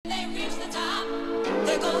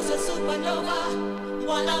supernova,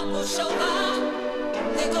 wanna push over.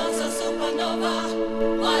 Here goes a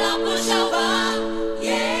supernova, wanna push over.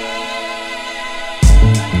 Yeah.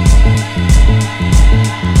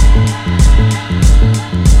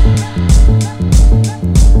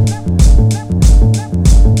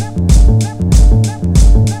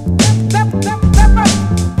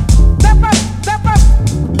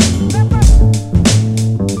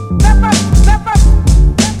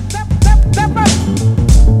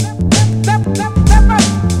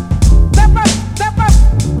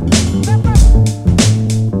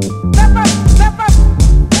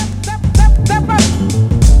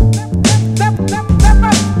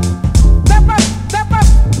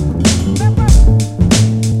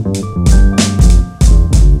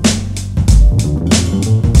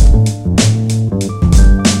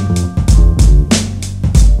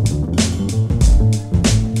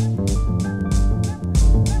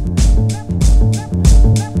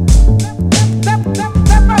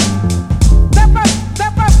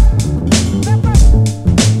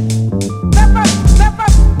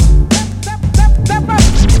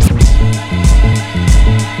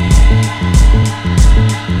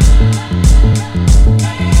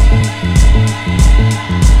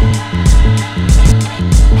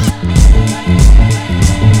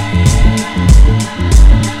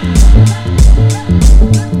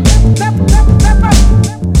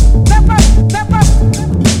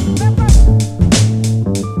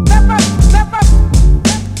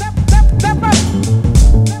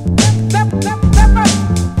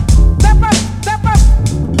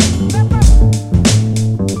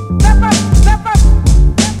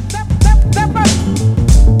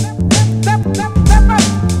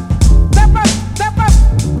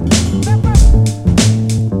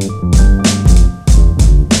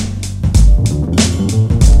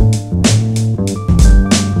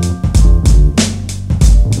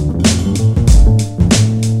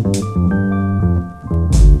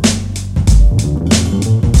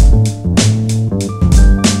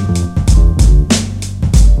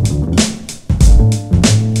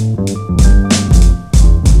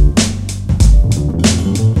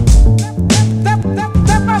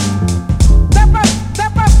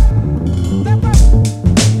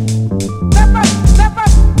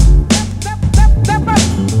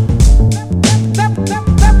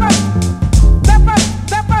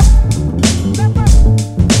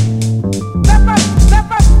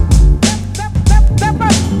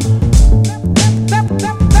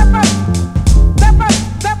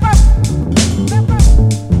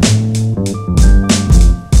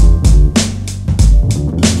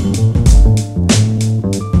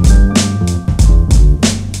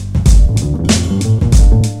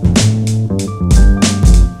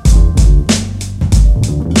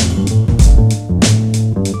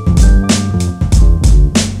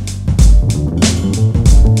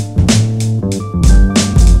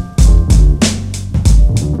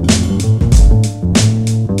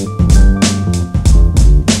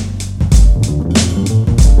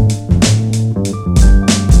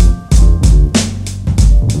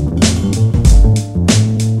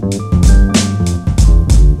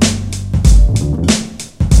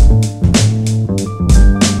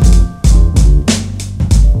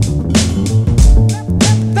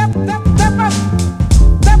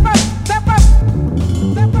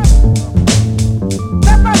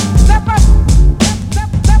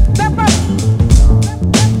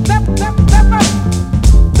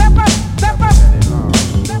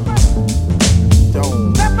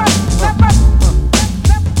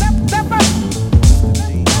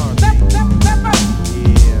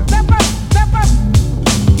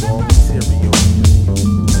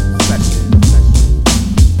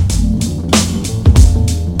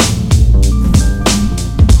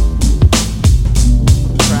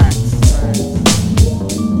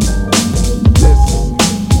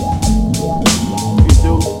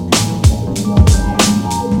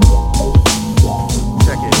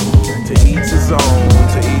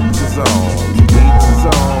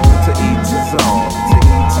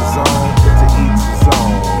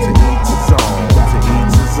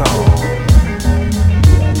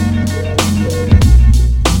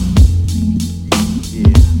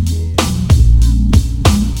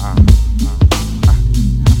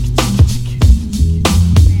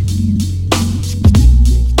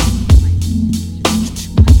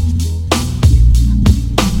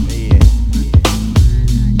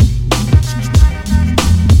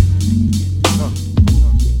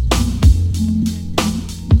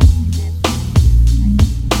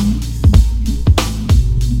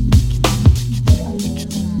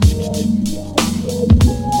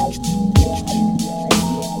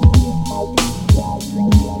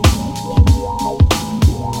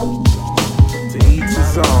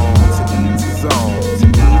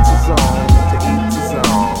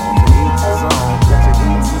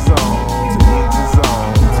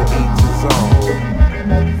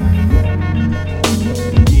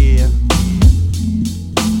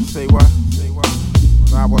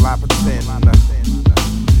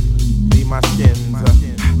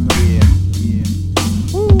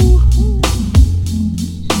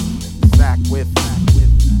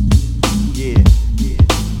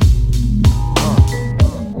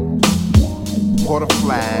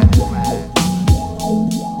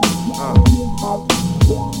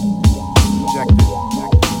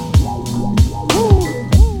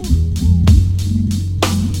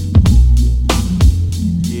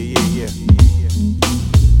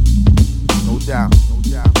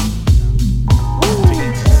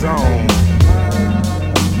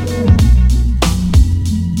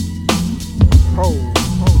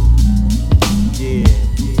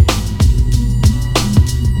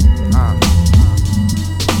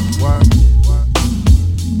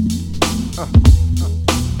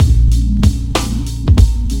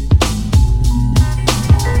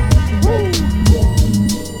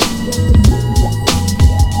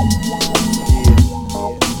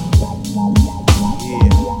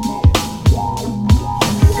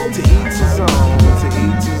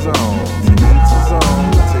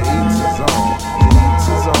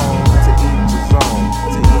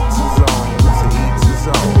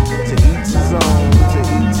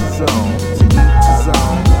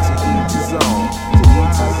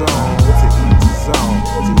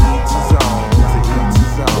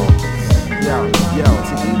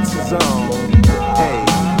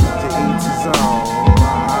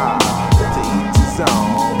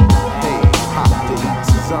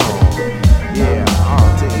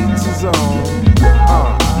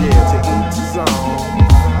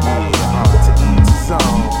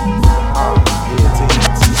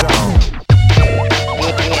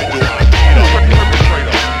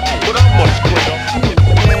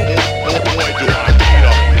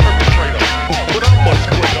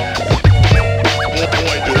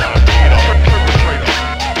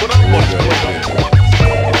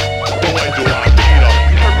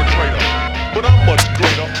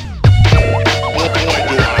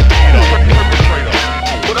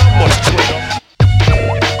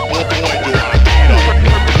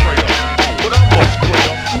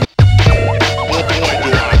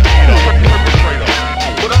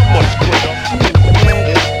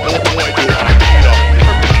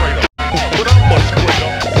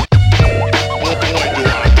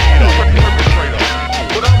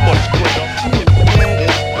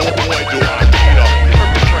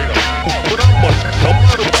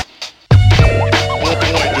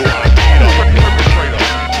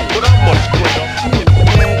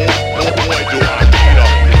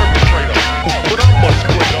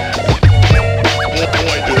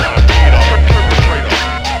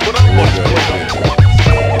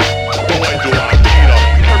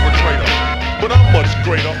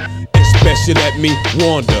 unless you let me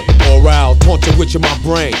wander. Or I'll taunt you with my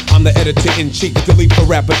brain. I'm the editor-in-chief, delete for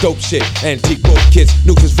rapper dope shit. Antique rope kits,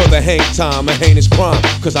 nuisance for the hang time. A heinous crime,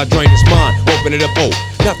 cause I drain his mind. Open it up, oh,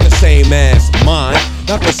 not the same as mine.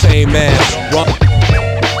 Not the same as rock.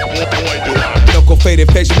 Knuckle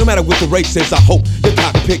faded face, no matter what the race is, I hope the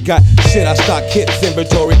cockpit got shit. I stock hits,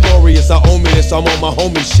 inventory glorious. I own me this, I'm on my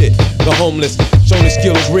homie shit. The homeless, showing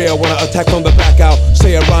skill is real when I attack from the back out.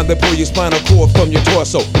 Say a rhyme that pull your spinal cord from your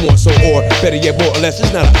torso. More so, or better yet, more or less,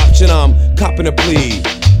 it's not an option. I'm copping a plea,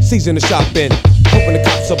 season the shopping, hoping the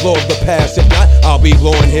cops will blow up the past. If not, I'll be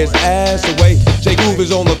blowing his ass away. J Groove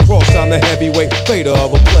is on the cross, I'm the heavyweight fader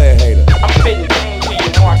of a player hater. I'm spitting game to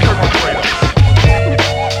you, know I perpetrator.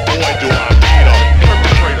 Boy, do I need a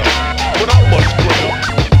perpetrator, but I'm much greater.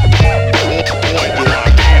 Boy, do I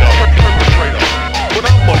need a perpetrator, but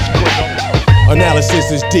I'm much greater.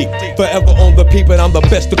 Analysis is deep, forever on the peep, and I'm the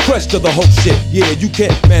best, the crest of the whole shit. Yeah, you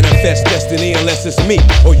can't manifest destiny unless it's me,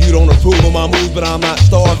 or you don't approve of my moves, but I'm not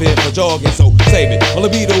starving for jogging, so save it. My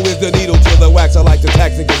libido is the needle to the wax. I like to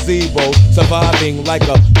tax in gazebos, surviving like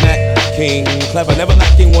a Mac King. Clever, never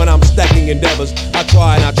lacking when I'm stacking endeavors. I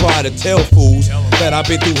try to tell fools that I've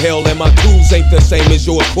been through hell and my tools ain't the same as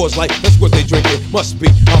yours. Course like, that's what they drinking. Must be,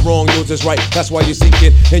 I'm wrong, yours is right. That's why you seek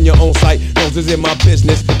it in your own sight. Yours is in my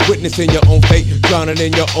business, witnessing your own fate, drowning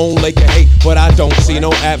in your own lake of hate. But I don't see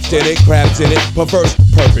no abstinent crabs in it. Perverse,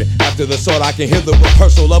 perfect. After the sword, I can hear the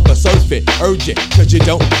rehearsal of a surfing. Urgent, cause you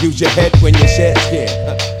don't use your head when you shed skin.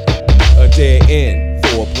 A dead end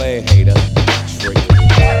for a player hater. Trick.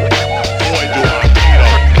 Boy, do I need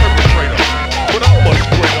a perpetrator, but I'm much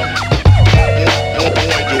greater. Boy,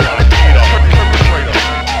 do I need a perpetrator,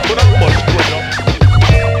 but I'm much greater.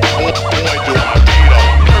 Boy, do I need a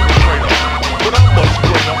perpetrator, but I'm much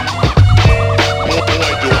greater. Boy,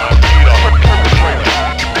 do I need a perpetrator,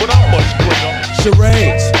 but I'm much greater.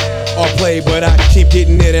 Charades are played, but I keep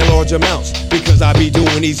getting it in large amounts because I be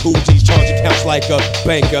doing these hoogies, charge accounts like a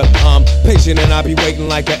banker. I'm patient and I be waiting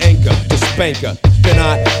like an anchor to spank her. Then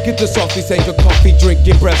I get the softy anchor, coffee,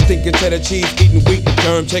 drinking, breath stinking, cheddar cheese, eating wheat,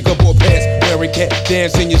 germ, checkerboard pants, wearing cat,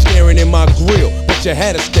 dancing, you're staring in my grill. But you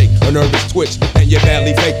had a steak, a nervous twitch, and you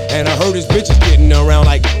badly fake. And I heard his bitches getting around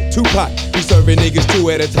like Tupac. He serving niggas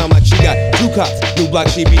two at a time like she got two cops. New block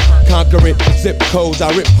she be conquering, zip codes,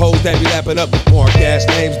 I rip hoes that be lapping up more gas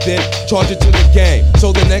names, then charge it to the game.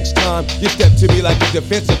 So the next time you step to me like a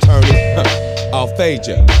defense attorney, I'll fade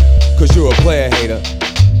ya, cause you're a player hater.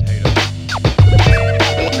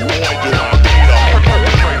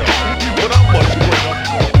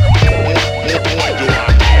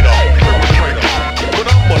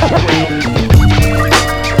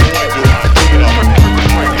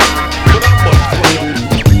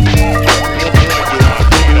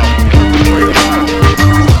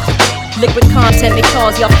 Liquid content may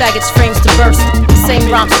cause y'all faggots' frames to burst. Same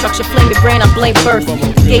rhyme structure, flame your brain, I blame birth.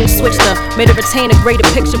 Game switched up, made her retain a greater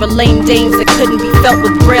picture of lame dames that couldn't be felt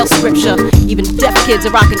with braille scripture. Even deaf kids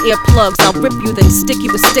are rocking earplugs. I'll rip you, then stick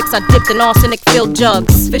you with sticks I dipped in arsenic-filled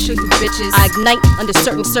jugs. Official, you bitches. I ignite under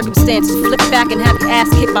certain circumstances. Flip back and have your ass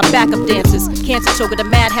kicked by backup dancers. Cancer choker, the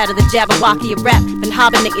mad hatter, the Jabberwocky of rap. Been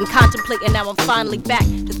hibernating, contemplating, now I'm finally back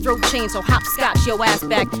to throw chains or hopscotch your ass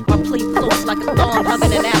back. My plea close like a thong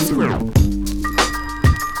hugging an ass crack.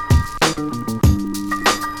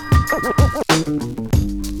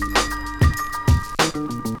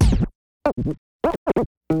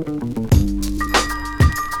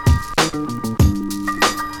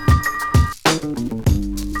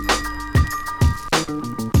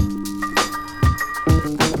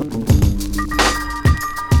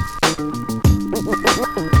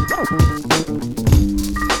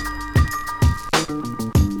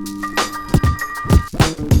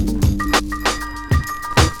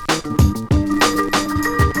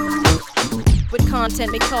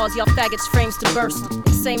 Content may cause y'all faggots' frames to burst.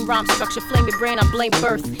 Same rhyme structure, flame your brain, I blame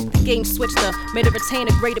birth. The game switched up, made her retain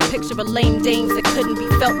a greater picture of lame dames that couldn't be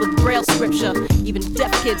felt with braille scripture. Even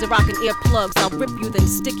deaf kids are rocking earplugs. I'll rip you, then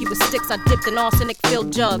stick you with sticks I dipped in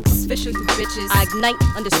arsenic-filled jugs. Official, you bitches. I ignite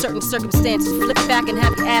under certain circumstances. Flip back and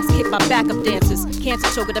have your ass kicked by backup dancers.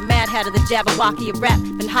 Cancer choker, the mad hatter, the Jabberwocky of rap.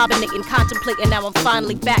 Been hibernating, contemplating, now I'm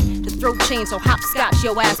finally back to throw chains or hopscotch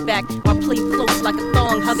your ass back. My plea close like a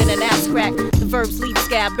thong hugging an ass crack. The verbs lead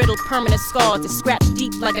scab, riddled permanent scars. They scratch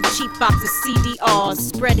deep like a cheap box of CDRs.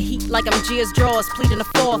 Spread heat like I'm Gia's drawers, pleading a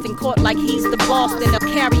fourth in court like he's the boss. Then I'll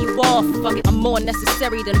carry you off. Fuck it, I'm more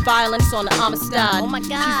necessary than violence on the Amistad. Oh my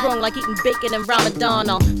God. She's wrong like eating bacon in Ramadan.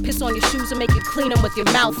 I'll piss on your shoes and make you clean them with your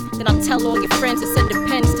mouth. Then I'll tell all your friends to send their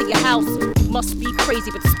pens to your house. must be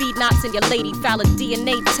crazy, but speed knots in your lady. File a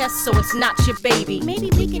DNA test so it's not your baby. Maybe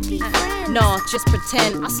we can be friends. Nah, just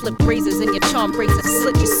pretend. I slip razors in your charm bracelet,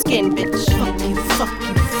 slit your skin, bitch. Fuck you, fuck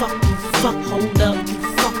you, fuck you, fuck. Hold up.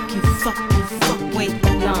 Fuck you, fuck you, fuck. Wait,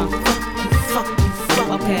 nah. Fuck you,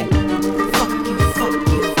 fuck. Okay. Fuck you, fuck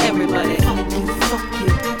you. Everybody. Fuck you, fuck you.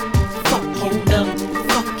 Fuck. Hold up.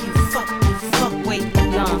 Fuck you, fuck you, fuck. Wait,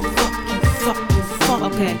 nah. Fuck you, fuck.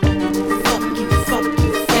 Okay. Fuck you, fuck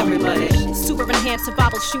you. Everybody. Super enhanced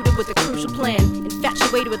survival shooter with a crucial plan.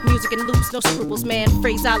 Infatuated with music and loops, no scruples, man.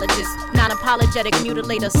 Phraseologist, non-apologetic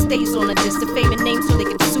mutilator. Stays on a disc to fame and name so they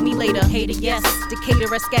can sue me later. Hater, yes.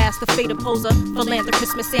 Decatur-esque ass, the fader poser.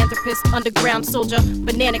 Philanthropist, misanthropist, underground soldier.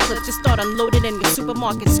 Banana clips, just start unloading in your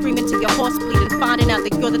supermarket. Screaming till your horse bleeding, finding out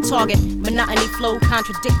that you're the target. Monotony flow,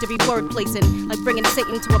 contradictory word placing. Like bringing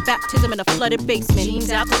Satan to a baptism in a flooded basement. Jeans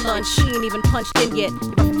out to lunch, she ain't even punched in yet.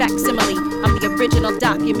 You're a facsimile, I'm the original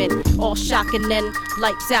document. All shock and then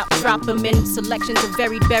lights out, drop 'em in. Selections of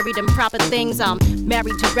very buried and proper things. I'm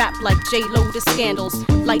married to rap like J-Lo to scandals.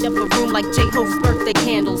 Light up a room like J-Ho's birthday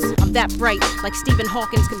candles. I'm that bright like Stephen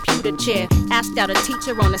Hawking's computer chair. Asked out a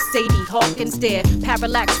teacher on a Sadie Hawkins dare.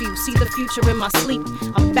 Parallax view, see the future in my sleep.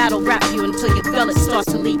 I'll battle rap you until your gullet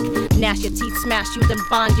starts to leak. Gnash your teeth, smash you, then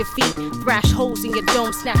bind your feet. Thrash holes in your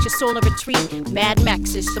dome, snatch your soul and retreat. Mad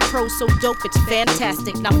Maxis, the pro's so dope, it's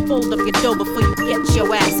fantastic. Now fold up your dough before you get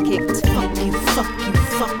your ass kicked. Fuck you, fuck you,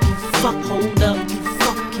 fuck you, fuck. Hold up.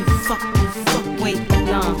 Fuck you, fuck you, fuck. Wait,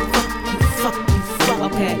 nah. Fuck you, fuck.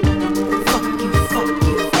 Okay. Fuck you, fuck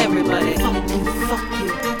you. Everybody. Fuck you, fuck you.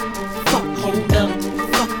 Fuck. Hold up.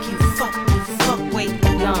 Fuck you, fuck you, fuck. Wait,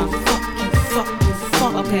 nah. Fuck you,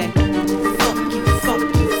 fuck. Okay. Fuck you, fuck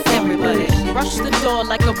you. Everybody. Rush the door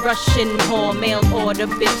like a Russian whore. Mail order,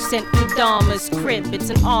 bitch sent to Dharma's crib. It's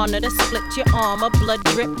an honor to split your arm. A blood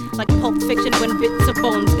drip like Pulp Fiction when bits of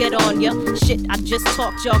bones get on ya. Shit, I just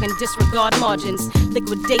talk, jog, and disregard margins.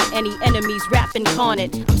 Liquidate any enemies, rap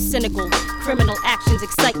incarnate. I'm cynical, criminal actions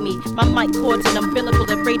excite me. My mic cords an umbilical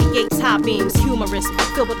that radiates high beams. Humorous,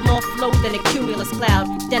 filled with more flow than a cumulus cloud.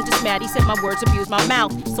 Dentist mad, he said my words abuse my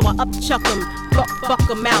mouth. So I upchuck him, buck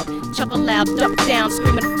him out. Chuckle loud, duck down,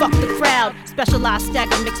 screaming fuck the crowd. Specialized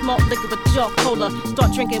stagger, mix malt liquor with jaw cola.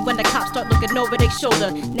 Start drinking when the cops start looking over their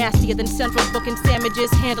shoulder. Nastier than central booking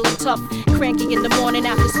sandwiches, handle it tough. Cranky in the morning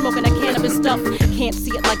after smoking that cannabis stuff. Can't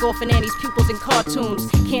see it like Orphan Annie's pupils in cartoons.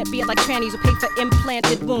 Can't be it like trannies who pay for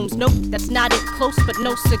implanted wounds. Nope, that's not it, close but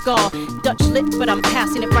no cigar. Dutch lit, but I'm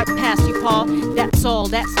passing it right past you, Paul. That's all,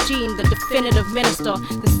 that's Gene, the definitive minister.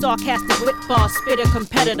 The sarcastic wit bar spitter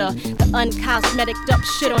competitor. The uncosmetic up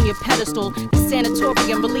shit on your pedestal. The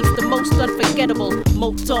sanatorium release the most unforgettable.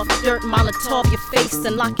 Molotov, dirt, Molotov your face.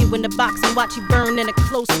 And lock you in the box and watch you burn in a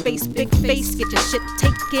closed space. Big face, get your shit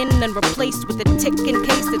taken and replaced with a ticking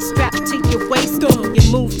case that's strapped to your waist.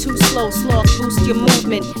 You move too slow, sloth boost your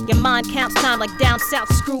movement. Your mind counts time like down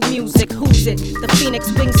south screw music. Who's it? The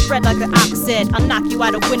phoenix wings spread like an ox said. I'll knock you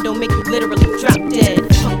out a window, make you literally drop dead.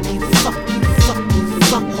 Fuck you, fuck you, fuck you,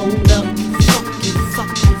 fuck. Hold up. Fuck you, fuck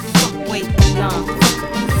you, fuck. Wait, nah.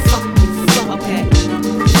 Fuck you, fuck. Okay.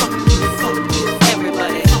 Fuck you, fuck you.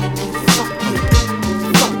 Everybody. Fuck you, fuck you.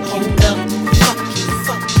 Fuck. Hold up. Fuck you,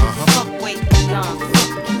 fuck you, fuck. Wait, nah.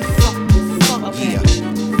 Fuck you, fuck. Okay.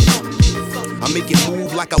 I make it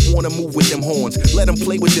move like I wanna move with them horns. Let them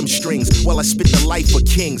play with them strings while I spit the life of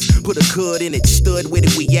kings. Put a cud in it, stud with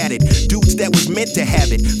it, we at it. Dudes that was meant to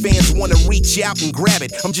have it. Fans wanna reach out and grab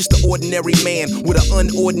it. I'm just an ordinary man with an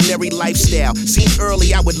unordinary lifestyle. Seen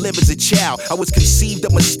early I would live as a child. I was conceived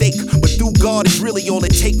a mistake, but through God is really all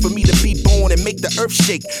it takes for me to be born and make the earth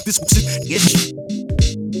shake. This was it.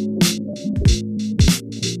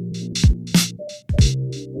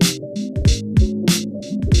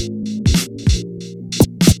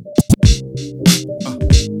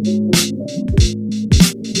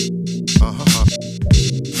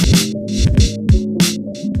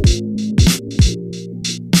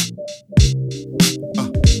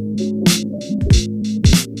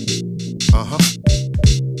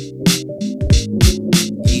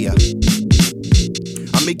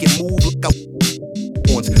 Make it move like I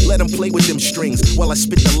let them play with them strings while I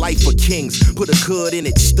spit the life of kings. Put a cud in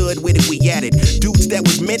it, stud with it, we at it. Dudes that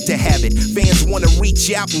was meant to have it. Fans wanna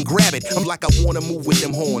reach out and grab it. I'm like I wanna move with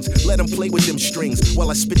them horns. Let them play with them strings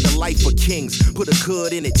while I spit the life of kings. Put a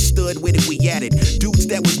cud in it, stud with it, we at it. Dudes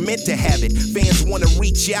that was meant to have it. Fans wanna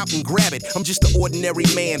reach out and grab it. I'm just an ordinary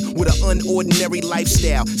man with an unordinary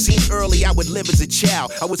lifestyle. Seen early I would live as a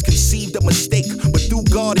child. I was conceived a mistake, but through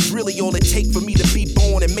God is really all it takes for me to be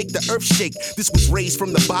born and make the earth shake. This was raised from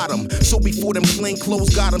from the bottom. So before them plain clothes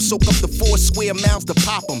got 'em, soak up the 4 square miles to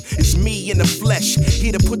pop 'em. It's me in the flesh,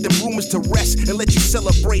 here to put them rumors to rest and let you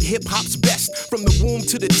celebrate hip-hop's best. From the womb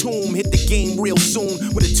to the tomb, hit the game real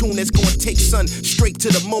soon with a tune that's gonna take son straight to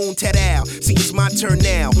the moon. Tad-ow, see it's my turn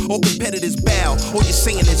now. All competitors bow, all you're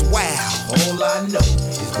saying is wow. All I know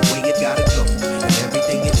is the way it gotta go, and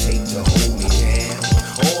everything it takes to hold me down.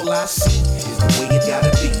 All I see is the way it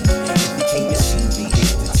gotta be. If you came to see me,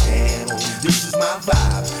 hit the town. This is my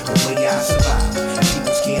vibe, the way I survive.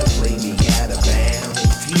 People can't play me out of bounds.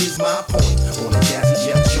 Here's my point on a Jazzy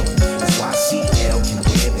Jeff joint. That's why CL can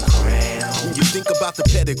wear the crown. You think about the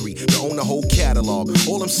pedigree, to own a whole catalog.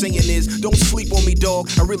 All I'm saying is, don't sleep on me, dog.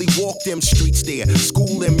 I really walk them streets there,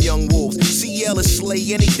 school them young wolves. CL is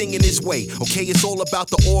slay anything in his way. Okay, it's all about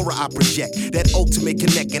the aura I project, that ultimate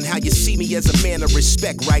connect, and how you see me as a man of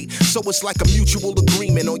respect, right? So it's like a mutual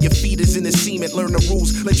agreement. On your feet is in the cement. Learn the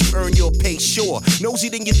rules, let you earn your pay. Sure, nosy,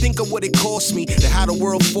 then you think of what it cost me, to how the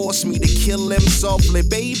world forced me to kill them softly,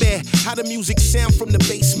 baby. How the music sound from the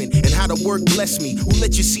basement, and how the work bless me. Who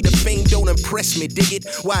let you see the fame don't impress me? Dig it?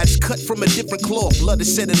 Why it's cut from a different cloth. Love to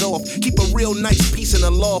set it off. Keep a real nice piece in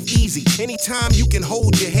the loft easy. Anytime you can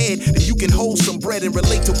hold your head, then you can hold some bread and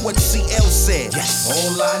relate to what CL said. Yes.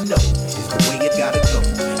 All I know is the way it gotta go,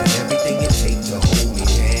 and everything it takes to hold me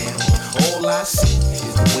down. All I see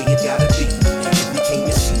is the way it gotta be. If you came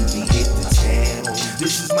to see me, hit the town.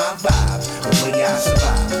 This is my vibe, the way I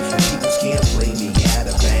survive. People can't play me out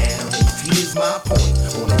of bounds. Here's my point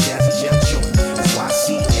on a Jazzy Jeff joint. That's why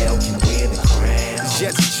CL can wear the crown.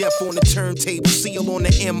 Jazzy Jeff on the turntable, CL on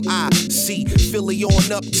the MIC. Philly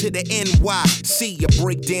on up to the NYC. A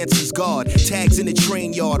breakdancer's guard, tags in the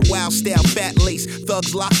train yard. Wild style, fat lace,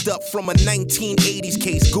 thugs locked up from a 1980s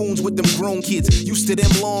case. Goons with them grown kids, used to them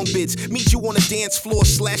long bids. Meet you on the dance floor /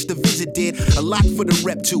 the visit did. A lot for the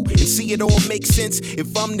rep too, and see it all make sense.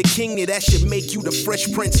 If I'm the king, then that should make you the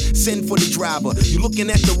Fresh Prince. Send for the driver, you looking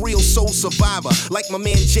at the real soul survivor. Like my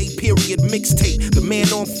man J. Period mixtape, the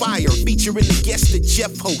man on fire, featuring the guest that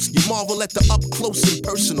Jeff hosts. You marvel at the up close and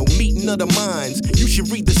personal meeting of the minds. You should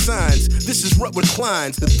read the signs. This is what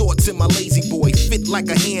reclines. The thoughts in my lazy boy fit like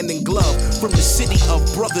a hand in glove. From the city of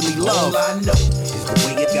brotherly love. All I know is the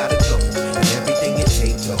way it gotta go, and everything it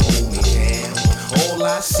takes to hold me down. All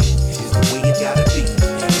I see is the way it gotta be.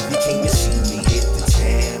 If you came to see me, hit the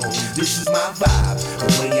town. This is my vibe, the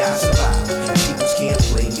way I survive. People can't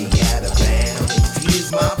play me out of bounds.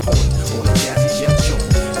 Here's my point on a Jazzy Jeff joint.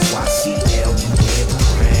 That's why CL can wear the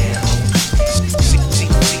crown.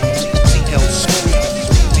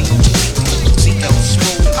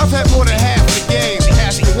 I've had more than half the game.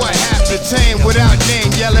 Asking what half the team without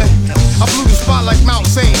name yelling. I blew the spot like Mount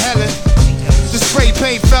St. Helen. The spray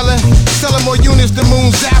paint fella, selling more units than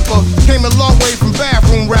Moon Zapper. Came a long way from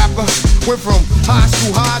bathroom rapper. Went from high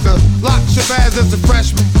school high to lock Shabazz as a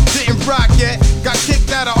freshman. Didn't rock yet, got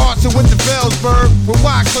kicked out of arts and went to Bellsburg with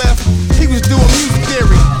Wyclef. He was doing music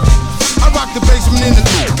theory. I rocked the basement in the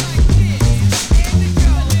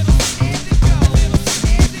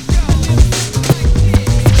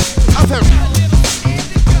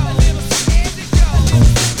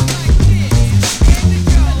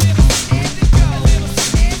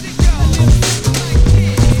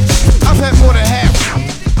I've had more than half.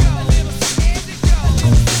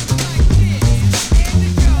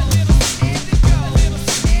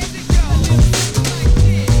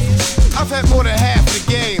 I've had more than half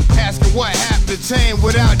the game. Asking what half the team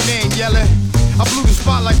without name yelling. I blew the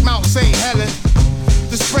spot like Mount St. Helen.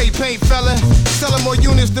 The spray paint fella, selling more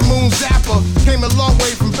units than Moon Zapper. Came a long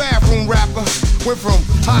way from bathroom rapper. Went from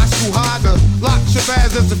high school high to lock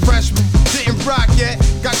Shabazz as a freshman. Didn't rock yet,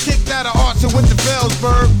 got kicked out of arts and went to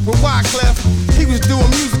Bellsburg with Wyclef. He was doing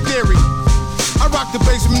music theory. I rocked the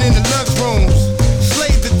basement in the lunchrooms.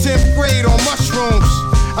 Slayed the 10th grade on mushrooms.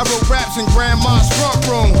 I wrote raps in grandma's front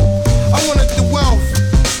room. I wanted the wealth.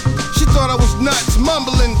 She thought I was nuts,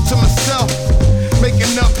 mumbling to myself,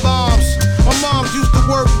 making up bombs. My moms used to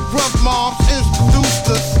work with rough moms, introduced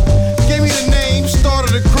us. Gave me the name,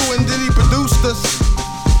 started a crew, and then he produced us.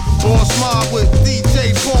 Born smart with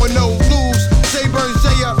DJ Porno Lose, J Burns, J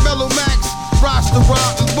Up, Mellow Max, Roster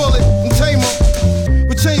Rock, and Bullet, and Tamer.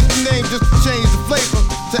 We changed the name just to change the flavor,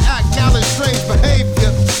 to act out in strange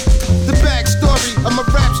behavior. The backstory of my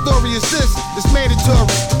rap story is this, it's mandatory.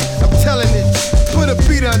 I'm telling it, put a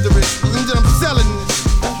beat under it, and then I'm selling it.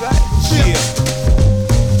 That's right.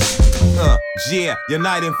 Yeah, your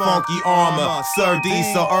knight in funky armor. Sir D,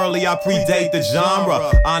 so early I predate the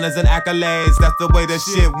genre. Honors and accolades, that's the way that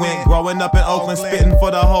shit went. Growing up in Oakland, spitting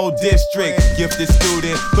for the whole district. Gifted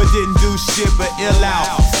student, but didn't do shit but ill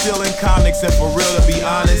out. stealing comics, and for real to be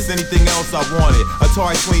honest, anything else I wanted.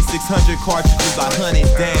 Atari 2600 cartridges I hunted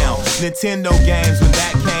down. Nintendo games when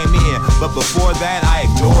that came in, but before that I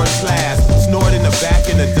ignored class. Snored in the back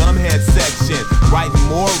in the dumbhead section, writing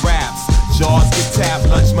more raps. Jaws get tapped,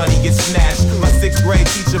 lunch money gets snatched. My 6th grade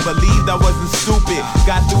teacher believed I wasn't stupid.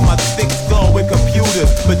 Got through my thick skull with computers,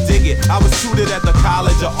 but dig it, I was tutored at the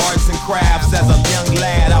College of Arts and Crafts. As a young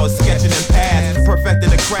lad, I was sketching in pads, perfecting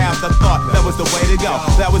the craft. I thought that was the way to go.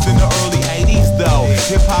 That was in the early 80s though.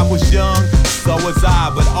 Hip hop was young, so was I,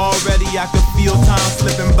 but already I could feel time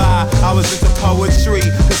slipping by. I was into poetry,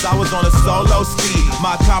 cause I was on a solo speed.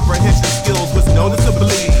 My comprehension skills was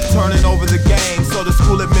noticeably turning over the game, so the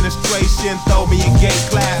school administration throw me in gay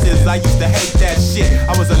classes. I used to hate that shit.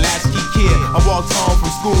 I was a latchkey kid. I walked home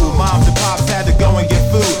from school. Moms and pops had to go and get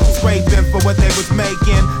food. Scraping for what they was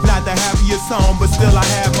making. Not the happiest home, but still I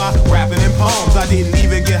had my rapping and poems. I didn't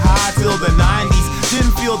even get high till the 90s.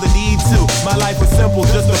 Didn't feel the need to. My life was simple,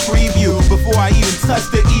 just a preview. Before I even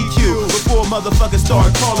touched the EQ. Before motherfuckers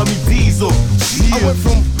started calling me Diesel. I went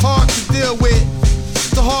from hard to deal with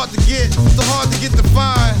to hard to get, to hard to get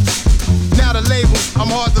defined. Now the labels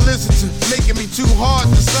I'm hard to listen to, making me too hard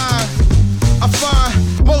to sign. I find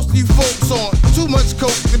most of you folks on too much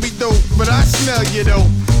coke to be dope, but I smell you though.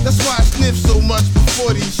 That's why I sniff so much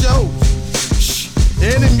before these shows. Shh,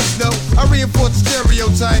 the enemies know I reinforce the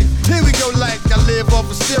stereotype. Here we go, like I live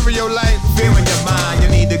off a stereo life. Fear in your mind, you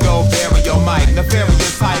need to go bury your mic.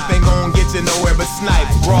 Nefarious hype ain't gon' get you nowhere but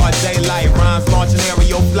snipes. Broad daylight, rhymes launching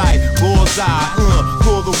aerial flight. Bullseye,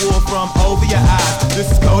 pull the wool from over your eyes. This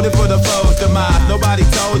is coded for the foe's demise. Nobody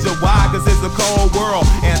told you why, cause it's a cold world.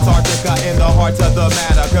 Antarctica in the heart of the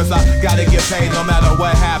matter. Cause I gotta get paid no matter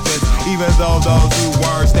what happens. Even though those who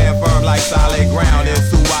words stand firm like solid ground. It's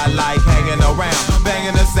who I like hanging around.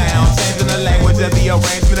 Banging the sound, changing the language of the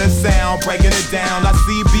arrangement of sound. Breaking it down, I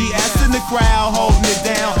see BS in the crowd holding it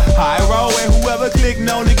down. High roll and whoever click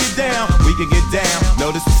known to get down. We can get down,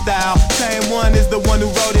 notice the style. Same one is the one who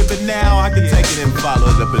wrote it, but now I can take it and follow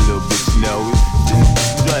it up a little bit, you know. It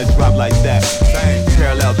didn't drop like that. Same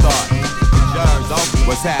parallel thought. Germs off,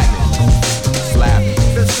 what's happening? Slap.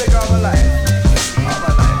 Been sick all my life. All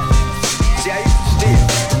my life. See, I used to steal.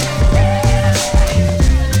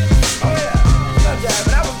 Oh yeah. Not that,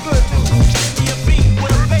 but that was good too.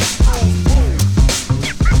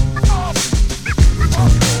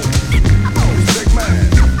 Big man.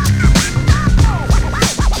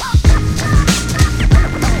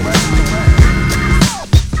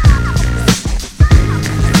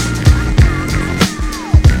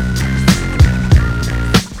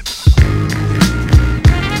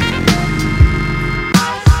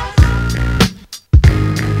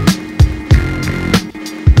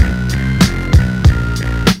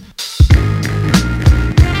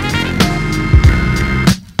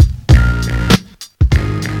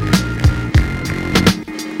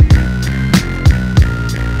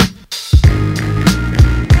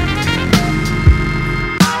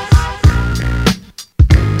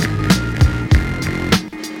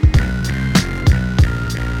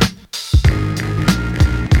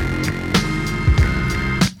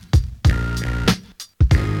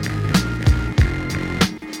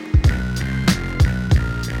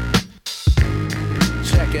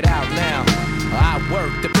 Check it out now. I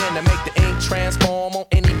work the pen to make the ink transform on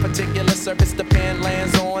any particular surface the pen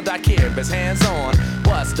lands on. I care if it's hands on.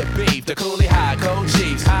 What's the beef? The coolie high code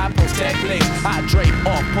chiefs, high post techniques. I drape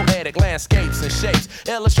off poetic landscapes and shapes.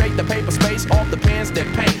 Illustrate the paper space off the pens that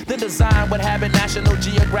paint. The design would have it National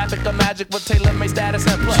Geographic or Magic with tailor-made status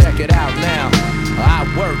and plus. Check it out now. I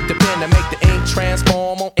work the pen to make the ink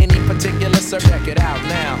transform on any particular surface. Check it out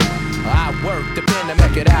now. I work the pen to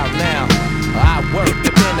make it out now. I work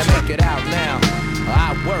the pen to make it out now.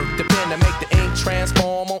 I work the pen to make the ink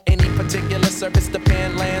transform on any particular surface the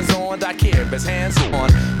pen lands on. I care if it's hands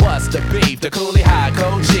on. What's the beef? The coolie high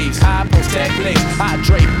code chiefs, high post techniques. I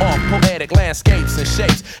drape off poetic landscapes and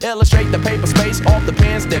shapes. Illustrate the paper space off the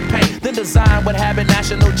pens that paint. Then design would have it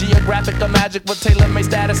National Geographic or Magic with tailor-made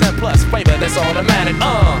status and plus flavor that's automatic.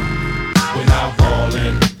 We're not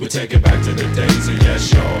ballin', we take it back to the days of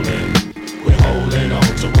yes, y'allin'. We're holding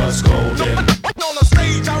on to what's golden. On the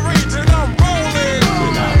stage, I rage and I'm rolling.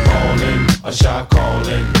 We're not ballin', a shot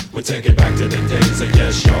callin'. We take it back to the days of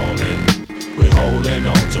yes, y'allin'. We're holding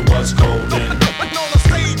on to what's golden. On the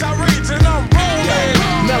stage, I rage and I'm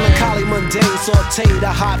rolling. Melancholy, mundane, sauteed, a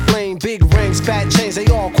hot flame. Big rings, fat chains, they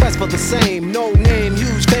all quest for the same. No name,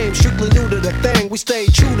 huge fame, strictly new to the thing. we stay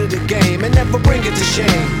true to the game and never bring it to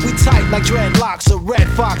shame. We tight like dreadlocks, a red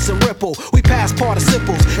fox and ripple. We pass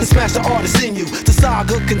participles and smash the artists in you. The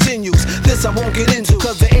saga continues. This I won't get into,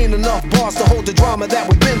 cause there ain't enough bars to hold the drama that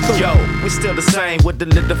we've been through. Yo, we still the same with a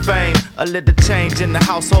little fame, a little change in the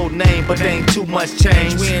household name, but ain't too much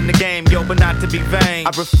change. We in the game, yo, but not to be vain. I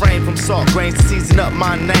refrain from salt grains to season up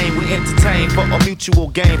my name. We entertain for a mutual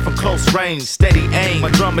gain from close range. Steady aim, a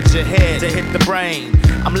drum at your head to hit the brain.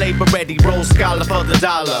 I'm labor ready, roll scholar for the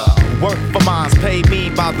dollar. Work for mines, pay me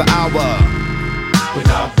by the hour. We're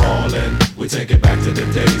not falling, we take it back to the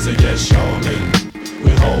days of yes, y'allin'.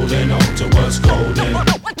 We're holding on to what's golden. On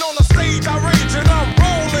the stage, I rage and I'm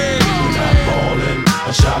rolling. We're not falling,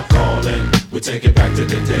 a shot calling. We take it back to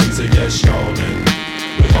the days of yes, y'allin'.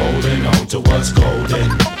 We're holding on to what's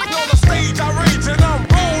golden. On the stage, I rage and I'm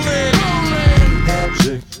rolling.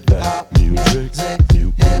 Music, that music,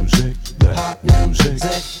 new music, that music,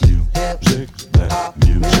 new music, that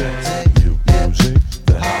music, new music,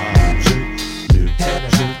 that music, new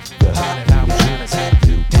music,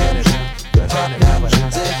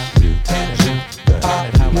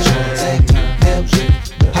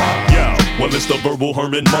 well, it's the verbal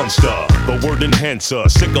Herman monster, the word enhancer,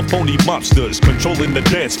 sick of phony mobsters controlling the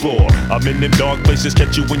dance floor. I'm in them dark places,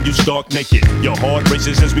 catch you when you stark naked. Your heart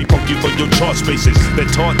races as we poke you for your chart spaces. That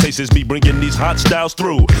taunt tastes me bringing these hot styles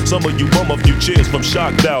through. Some of you bum a few cheers from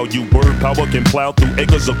shock value. Word power can plow through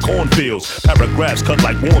acres of cornfields. Paragraphs cut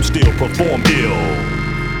like warm steel, perform ill.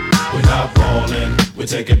 We're not falling, we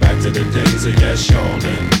take it back to the days of yes,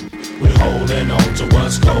 y'allin'. We're holding on to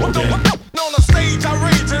what's golden. On the stage, I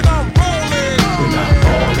rage and I'm rolling. We're not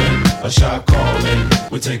falling, a shot calling.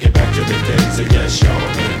 We take it back to the days of yes,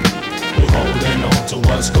 y'allin'. We're holding on to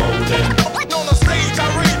what's golden. On the stage, I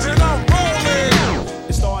rage and I'm rolling.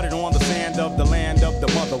 It started on the sand of the land of the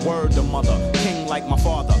mother, word the mother, king like my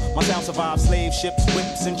father. My sound survived slave ships,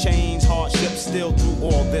 whips and chains, hardships. Still through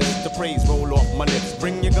all this, the praise roll off my lips.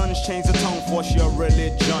 Bring your guns, change the tongue, force your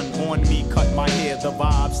religion on me. Cut my hair, the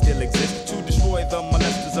vibe still exists. To destroy the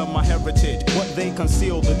molesters of my heritage. What they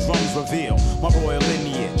conceal, the drums reveal. My royal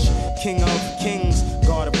lineage, king of kings,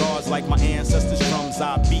 god of gods. Like my ancestors' drums,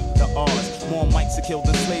 I beat the odds. More mics are killed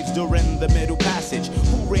than slaves during the Middle Passage.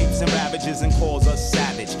 Who rapes and ravages and calls us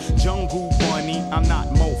savage? Jungle bunny, I'm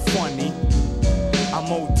not more funny, I'm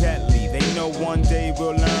more deadly. They know one day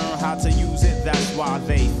we'll learn how to use it. That's why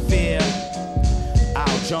they fear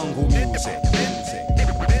our jungle music.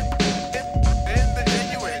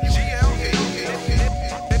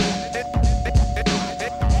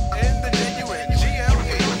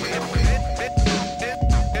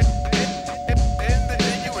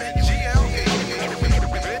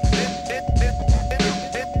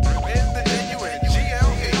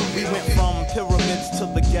 We went from pyramids to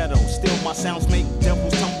the ghetto. Still my sounds make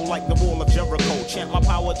devils tumble like the wall of Jericho. Chant my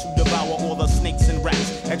power to devour all the snakes and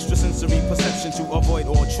rats. Extrasensory perception to avoid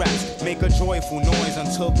all traps. Make a joyful noise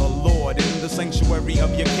unto the Lord. In the sanctuary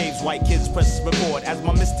of your caves, white kids press record. As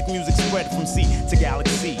my mystic music spread from sea to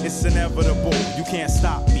galaxy. It's inevitable, you can't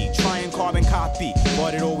stop me. Try and carbon copy,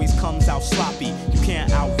 but it always comes out sloppy. You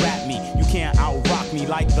can't out-rap me, you can't out-rock me.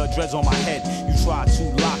 Like the dreads on my head, you try to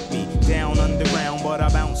lock me down underground, but I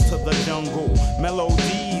bounce to the jungle.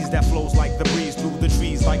 Melodies that flows like the breeze through the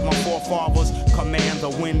trees. Like my forefathers command the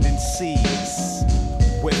wind and seas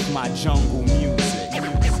with my jungle music.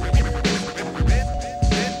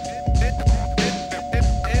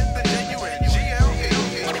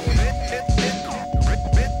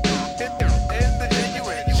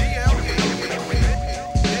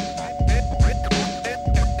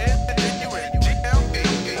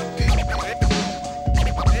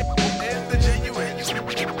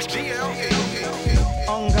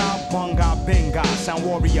 Sound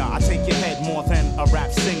warrior, I take your head more than a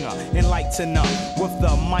rap singer. Enlightener with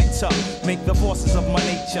the mic up. Make the forces of my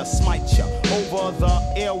nature smite ya. Over the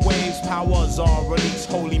airwaves, powers are released.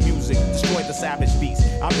 Holy music, destroy the savage beast.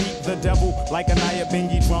 I beat the devil like a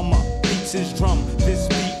Nyabingi drummer. Beats his drum, this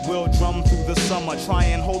beat will drum through the summer. Try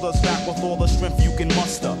and hold us back with all the strength you can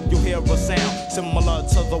muster. You'll hear a sound similar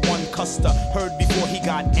to the one Custer heard before he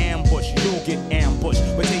got ambushed. You'll get ambushed.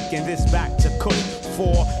 We're taking this back to Kush.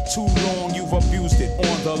 For too long you've abused it,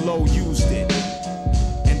 on the low used it,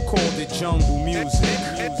 and called it jungle music.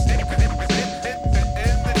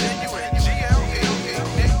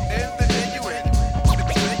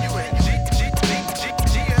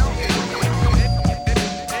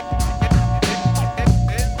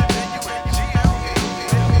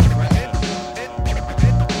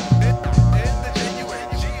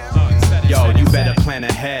 Yo, you better plan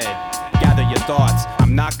ahead. Gather your thoughts.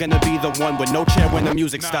 I'm not gonna be the one with no chair when the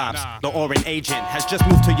music stops. The Orange agent has just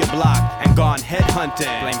moved to your block and gone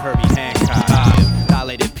headhunting. Blame Herbie Hancock.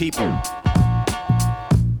 Dilated people.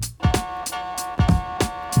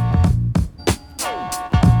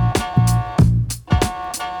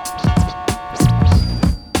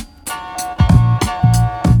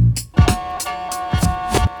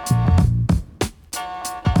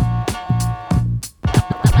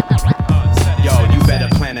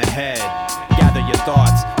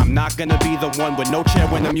 Gonna be the one with no chair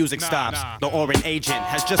when the music stops. The Orange agent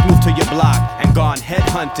has just moved to your block and gone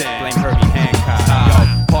headhunting. Blame Herbie Hancock.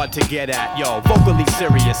 Yo, hard to get at. Yo, vocally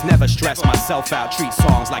serious, never stress myself out. Treat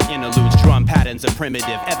songs like interludes, drum patterns are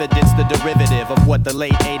primitive. Evidence the derivative of what the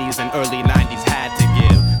late 80s and early 90s had to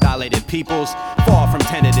give. Dilated peoples, far from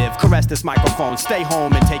tentative. Caress this microphone, stay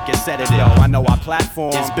home and take your sedative. Yo, I know our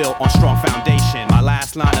platform is built on strong foundation. My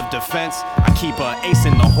last line of defense, I keep a ace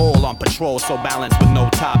in the hole on patrol, so balanced with no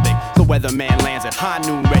topic. The weatherman lands at high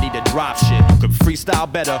noon ready to drop shit. You could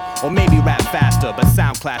freestyle better or maybe rap faster, but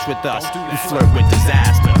sound clash with us, you flirt with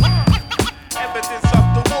disaster. Evidence of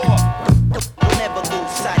the war. Don't never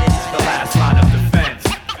lose sight of this. The last line of defense.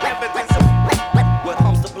 Evidence of what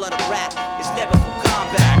pumps the blood of rap is never from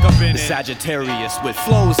combat. Back up in the Sagittarius with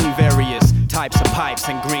flows and various types of pipes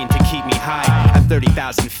and green to keep me high. At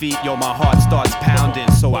 30,000 feet, yo, my heart starts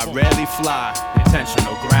pounding, so I rarely fly.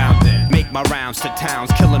 Intentional grounding. Make my rounds to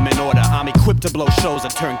towns, kill them in order. I'm equipped to blow shows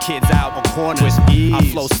and turn kids out on corners. With ease. I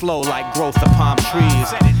flow slow like growth of palm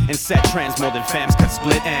trees and set trends more than fams cut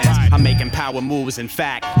split ends. I'm making power moves, in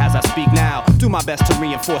fact, as I speak now. Do my best to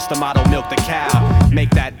reinforce the motto, milk the cow. Make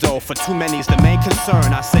that dough, for too many's the main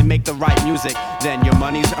concern. I say make the right music, then your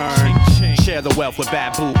money's earned. Share the wealth with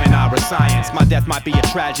Babu and our science. My death might be a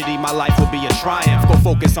tragedy, my life will be a triumph. Go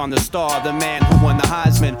focus on the star, the man who won the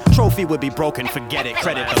Heisman. Trophy would be broken, forget it,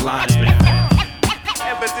 credit the linesman.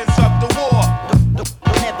 Evidence of the war. Don't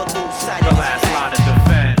never lose sight The of last line of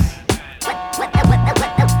defense.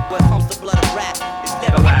 what pumps the blood of rap is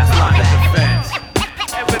never The last from line of combat. defense.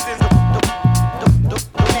 Evidence Don't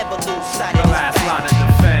never lose sight of The last line of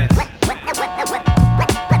defense.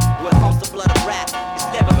 what pumps the blood of rap is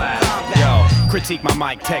never from combat. Yo, critique my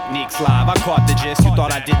mic techniques live. I caught the gist. You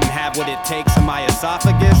thought I didn't have what it takes in my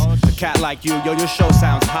esophagus? A cat like you, yo, your show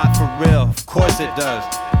sounds hot for real. Of course it does.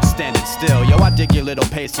 Standing still, yo, I dig your little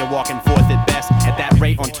pace. You're walking forth at best. At that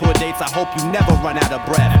rate on tour dates, I hope you never run out of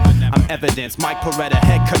breath. I'm Evidence, Mike Peretta,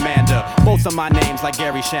 head commander. Both of my names like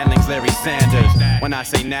Gary Shandling's Larry Sanders. When I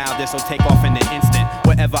say now, this'll take off in an instant.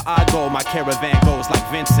 Wherever I go, my caravan goes like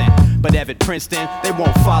Vincent. But Evan Princeton, they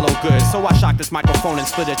won't follow good. So I shock this microphone and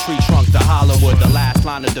split a tree trunk to Hollywood. The last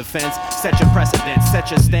line of defense, set your precedent,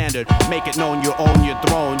 set your standard. Make it known you own your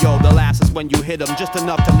throne. Yo, the last is when you hit them, just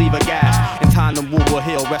enough to leave a gash. In time the wound will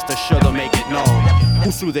heal, rest assured they'll make it known. Who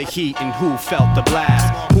threw the heat and who felt the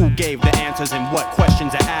blast? Who gave the answers and what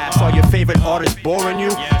questions are asked? Are your favorite artists boring you?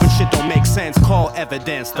 When shit don't make sense, call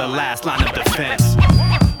Evidence, the last line of defense.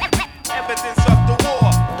 Evidence of the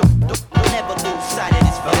war. Don't never lose sight of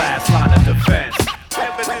this. The last line of defense.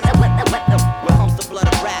 Evidence. what pumps the blood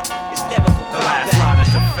of rap is never from The last combat. line of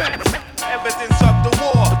defense. Evidence of the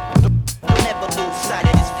war. Don't never lose sight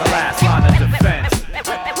of this. The last line of defense.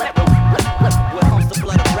 what pumps the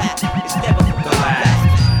blood of rap is never from The last.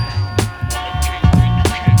 combat.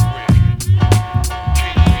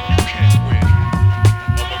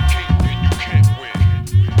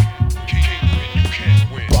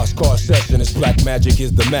 Boxcar session is black magic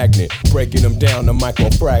is the magnet, breaking them down to micro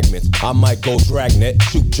fragments. I might go dragnet,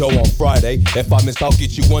 shoot Joe on Friday. If I miss, I'll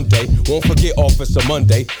get you one day. Won't forget Officer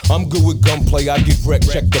Monday. I'm good with gunplay, I get wrecked.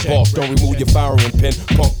 Check the boss, don't remove your firing pin.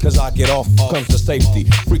 Punk, cause I get off, comes to safety.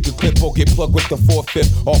 Freak a clip or get plugged with the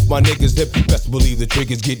 4/5 off my niggas hip. Best believe the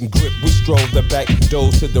trigger's getting grip. We stroll the back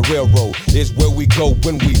doors to the railroad. Is where we go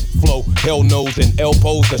when we flow. Hell knows and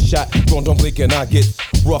elbows a shot. Don't blink and I get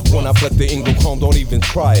rough when I flip the Ingram chrome. Don't even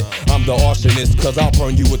try it. I'm the arsonist, cause I'll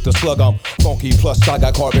burn you with the slug. I'm funky, plus I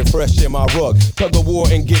got carbon fresh in my rug. Tug of war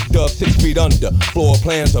and get dug 6 feet under. Floor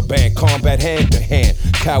plans are banned, combat hand to hand.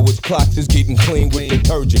 Cowards clocks is getting clean with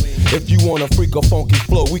detergent. If you want a freak or funky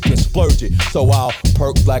flow, we can splurge it. So I'll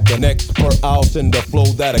perk like an expert. I'll send a flow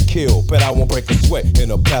that'll kill. Bet I won't break a sweat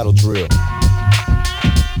in a battle drill.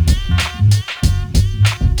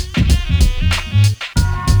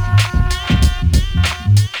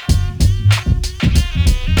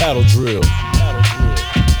 Battle drill.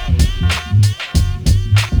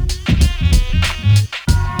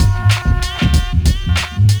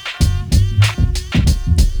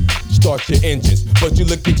 start your engines. But you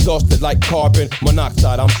look exhausted like carbon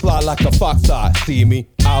monoxide. I'm sly like a fox eye. See me?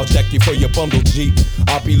 I'll jack you for your bundle G.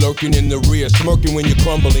 I'll be lurking in the rear, smirking when you're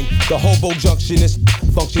crumbling. The hobo junctionist,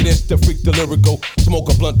 functionist, the freak, the lyrical.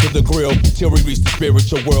 Smoke a blunt to the grill till we reach the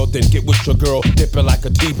spiritual world. Then get with your girl, dip it like a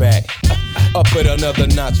tea bag. Up at another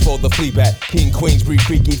notch for the flea bat. King, queens, breed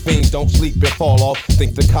freaky fiends, don't sleep and fall off.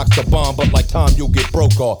 Think the cock's a bomb, but like Tom, you'll get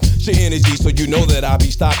broke off. Shit energy, so you know that I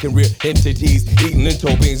be stocking real entities, eating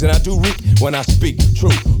lentil beans, and I do reek when I speak true.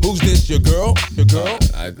 Who's this, your girl? Your girl?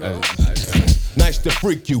 Nice to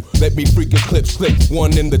freak you. Let me freak a clip slip.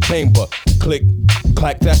 One in the chamber. Click,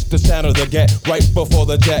 clack, that's the sound of the gat. Right before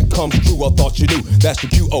the jack comes true. I thought you knew. That's the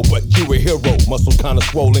QO, but you a hero. Muscles kinda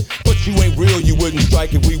swollen. But you ain't real, you wouldn't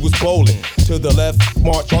strike if we was bowling. To the left,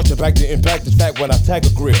 march, arch, back to impact is fact when I tag a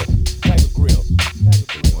grill. Tag a grill.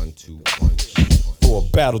 1, 2, 1, 2. For a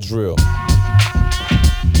battle drill.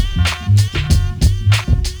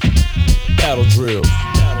 Battle drill.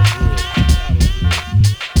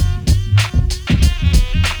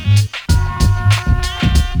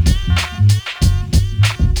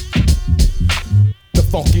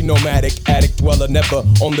 Funky nomadic addict dweller, never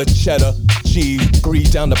on the cheddar cheese.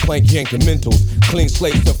 Greed down the plank, yanking mentals. Clean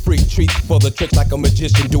slates of freak treats for the tricks like a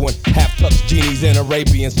magician doing half-tucks, genies and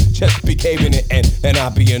Arabians. Chest be caving it and I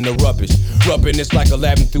be in the rubbish. Rubbing it's like a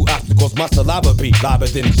labbing through obstacles. My saliva be liver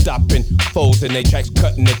than stopping foes in they tracks,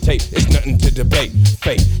 cutting the tape. It's nothing to debate.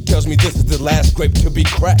 Fate tells me this is the last grape to be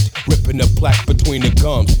cracked. Ripping the plaque between the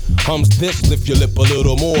gums. Hums this, lift your lip a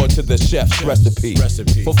little more to the chef's recipe.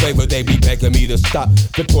 For flavor they be begging me to stop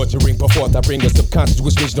the torturing before I bring a subconscious,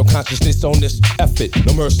 which means no consciousness on this effort.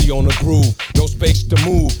 No mercy on the groove, no space to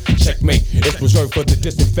move. Checkmate, it's reserved for the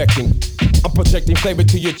disinfecting. I'm projecting flavor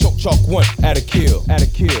to your choke chalk one. Add a kill, add a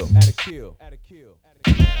kill, add a kill, add a kill, add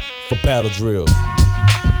a kill. For battle drills.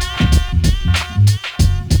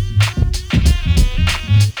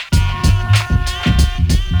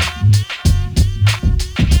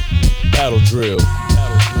 Battle drills.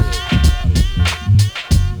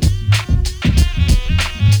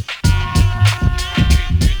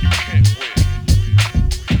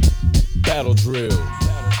 Battle drills.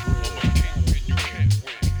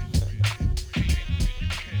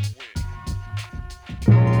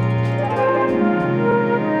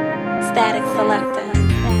 Static Selector.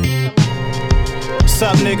 What's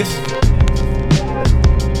up, niggas?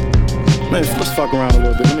 Man, let's fuck around a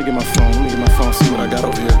little bit. Let me get my phone, see what I got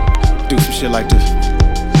over here. Do some shit like this.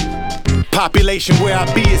 Population where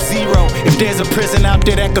I be is zero. If there's a prison out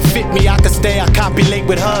there that could fit me, I could stay. I copulate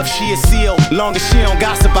with her if she is sealed. Long as she don't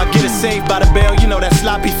gossip, I get her saved by the bell. You know that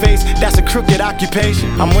sloppy face, that's a crooked occupation.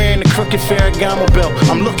 I'm wearing the crooked Ferragamo belt.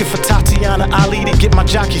 I'm looking for Tatiana Ali to get my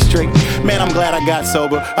jockey straight. Man, I'm glad I got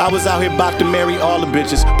sober. I was out here about to marry all the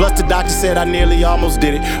bitches. Plus the doctor said I nearly almost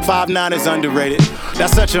did it. 5'9" is underrated.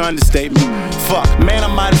 That's such an understatement. Fuck, man, I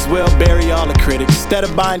might as well bury all the critics. Instead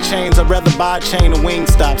of buying chains, I'd rather buy a chain of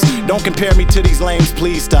Wingstops. Don't compare me to these lames,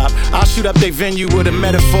 please stop. I'll shoot up their venue with a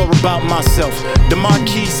metaphor about myself. The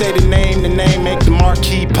marquee say the name make the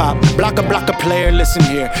marquee pop. Blocker player, listen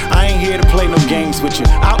here. I ain't here to play no games with you.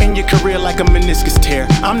 Out in your career like a meniscus tear.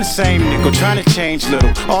 I'm the same nickel, trying to change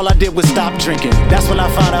little. All I did was stop drinking. That's when I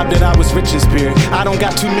found out that I was rich in spirit. I don't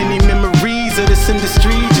got too many memories of this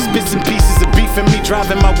industry. Just bits and pieces of beef and me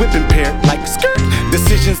driving my whip impaired. Like skirt.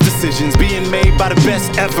 Decisions being made by the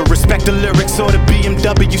best ever. Respect the lyrics or the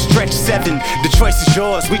BMW Stretch 7. The choice is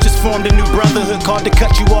yours. We just formed a new brotherhood called the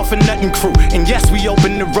Cut You Off and Nothing Crew. And yes, we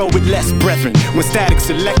open the road with less brethren. When Static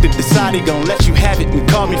Selected decide he gon' let you have it and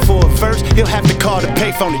call me for a verse, he'll have to call the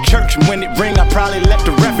payphone at church. And when it ring, I probably let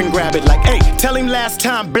the reverend grab it. Like, hey, tell him last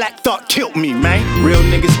time Black Thought killed me, man. Real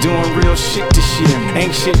niggas doing real shit this year.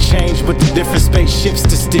 Ain't shit changed but the different spaceships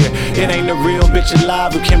to steer. It ain't a real bitch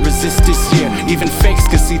alive who can resist this year. Even fakes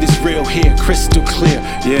can see this real here, crystal clear.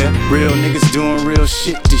 Yeah, real niggas doing real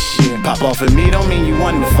shit this year. Pop off at me don't mean you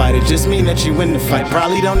won the fight. It just mean that you win the fight.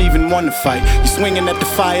 Probably don't even want to fight. You swinging at the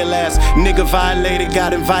fire last. Nigga violated,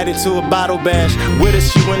 got invited to a bottle bash. With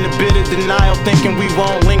us, you in the bit of denial, thinking we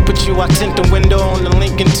won't link with you. I tint the window on the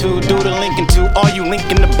Lincoln 2, do the Lincoln 2. All you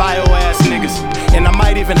linking the bio ass niggas. And I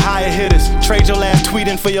might even hire hitters. Trade your last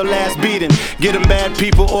tweeting for your last beating. Get them bad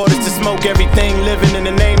people orders to smoke everything living in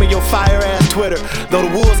the name of your fire ass Twitter. Though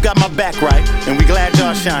the wolves got my back right, and we glad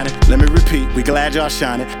y'all shining. Let me repeat, we glad y'all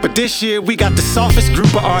shining. But this year we got the softest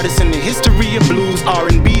group of artists in the history of blues.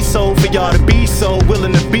 R&B soul for y'all to be so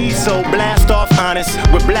willing to be so blast off honest.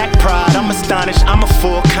 With black pride, I'm astonished. I'm a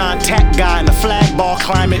full contact guy in a flag ball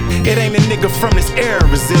climate. It ain't a nigga from this era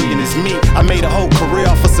resilient as me. I made a whole career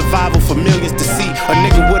off of survival for millions to see. A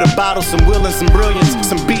nigga with a bottle, some will and some brilliance.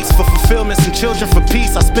 Some beats for fulfillment, some children for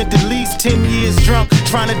peace. I spent at least 10 years drunk,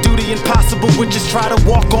 trying to do the impossible, which is try to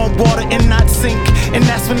walk on water and not sink. And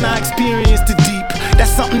that's when I experienced the deep.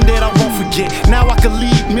 That's something that I won't forget. Now I can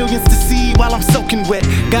lead millions to see while I'm soaking wet.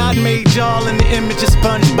 God made y'all in the image of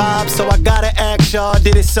SpongeBob, so I gotta ask y'all,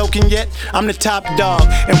 did it soaking yet? I'm the top dog,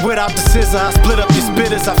 and without the scissor, I split up your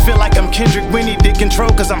spitters. I feel like I'm Kendrick Winnie, Dick Control,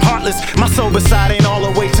 cause I'm heartless. My sober side ain't all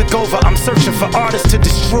the way took over. I'm searching for artists to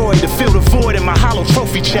destroy, to fill the void in my hollow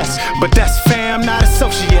trophy chest. But that's fam, not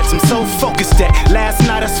associates. I'm so focused that last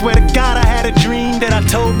night I swear to God I had a dream that I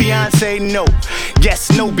told Beyonce no. Yes,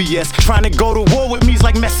 no BS. Trying to go to war with me is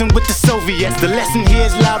like messing with the Soviets. The lesson here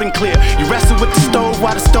is loud and clear. You wrestle with the stove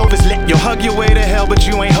while the stove is lit. You'll hug your way to hell, but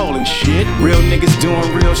you ain't holding shit. Real niggas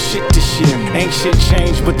doing real shit this year. Ain't shit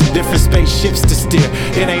changed but the different spaceships to steer.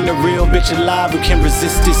 It ain't a real bitch alive who can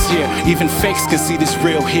resist this here. Even fakes can see this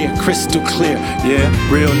real here, crystal clear. Yeah,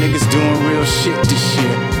 real niggas doing real shit this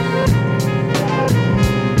year.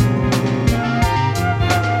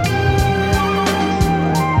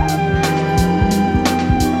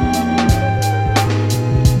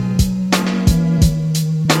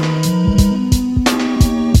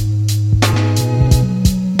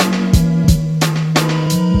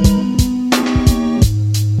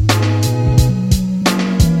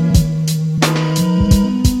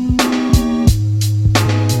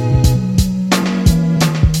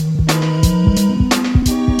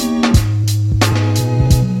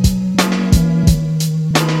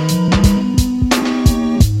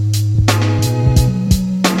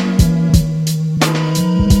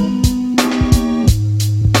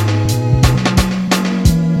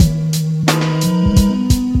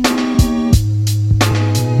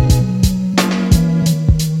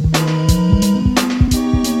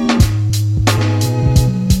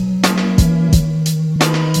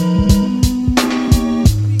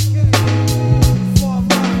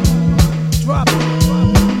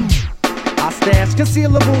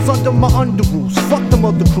 Concealables under my underoos. Fuck them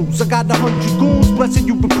other crews. I got 100 goons, blessing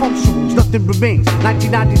you with punctuals. Nothing remains.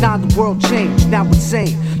 1999, the world changed. Now it's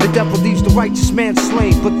sane. The devil leaves the righteous man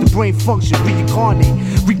slain, but the brain function reincarnate.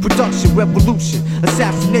 Reproduction, revolution,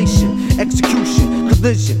 assassination, execution,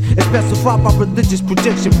 collision. It's specified by religious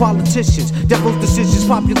prediction. Politicians, devil's decisions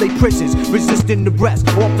populate prisons. Resisting arrest.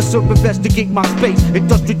 Officer investigate my space.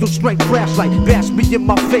 Industrial strength flashlight bash me in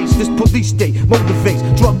my face. This police state motivates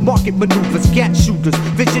drug market maneuvers, gas shooters,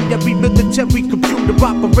 visionary military computer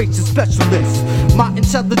operations specialists. My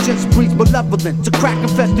intelligence breeds malevolence to crack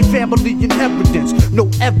infested family inheritance. No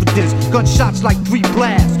evidence, gunshots like 3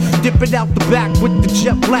 blasts. Dipping out the back with the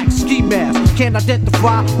jet black ski mask. Can't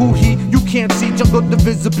identify who he, you can't see jungle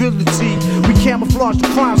divisibility. We camouflage the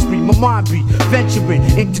crime spree, my mind be venturing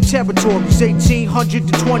into territories.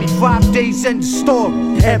 1825 days in the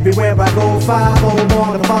story. Everywhere I go, 5-0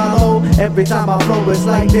 wanna follow. Every time I flow, it's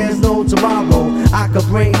like there's no tomorrow. I could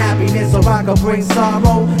bring happiness or I could bring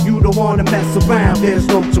sorrow. You don't wanna mess around, there's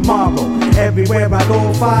no tomorrow. Everywhere I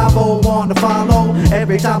go, 5-0 wanna follow.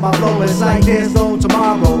 Every time I flow, it's like there's no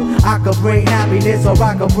tomorrow. I could bring happiness or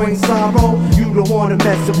I could bring sorrow. You don't wanna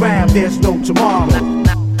mess around, there's no tomorrow.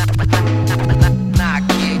 Nah,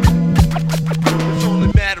 kid, it's only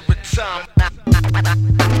a matter of time.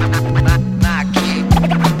 Nah, kid,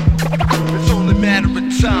 it's only a matter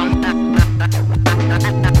of time.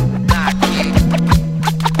 Nah, kid,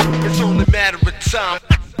 it's only a matter of time.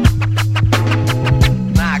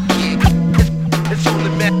 Nah, kid, it's only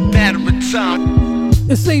a matter of time.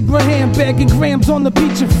 It's Abraham bagging grams on the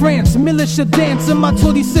beach in France. Militia dance in my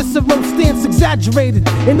Tootie Cicero stance. Exaggerated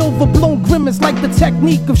and overblown grimace like the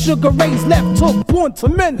technique of Sugar Ray's left hook. Born to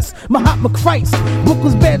menace, Mahatma Christ.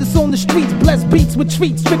 Brooklyn's baddest on the streets. Blessed beats with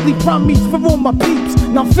treats. Strictly prime meats for all my peeps.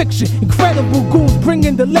 Non-fiction, incredible goons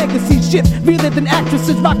bringing the legacy shit. Realer than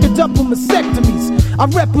actresses rocking double mastectomies. I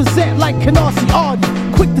represent like Canarsie Artie.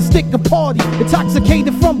 Quick to stick a party.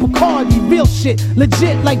 Intoxicated from Bacardi. Real shit,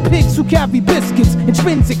 legit like pigs who carry biscuits.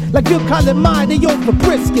 Intrinsic, like Bill Calamai, they over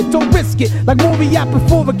brisket. Don't risk it, like Moriat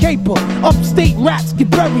before a caper. Upstate rats get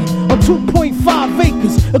buried on 2.5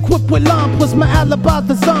 acres. Equipped with lime plus my alibi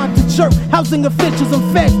designed to jerk housing officials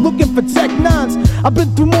and feds looking for tech nines. I've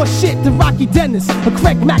been through more shit than Rocky Dennis. A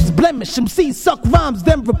crack max blemish, MCs suck rhymes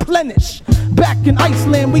then replenish. Back in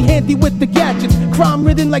Iceland, we handy with the gadgets. Crime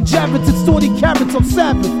ridden like Javits and 40 carrots on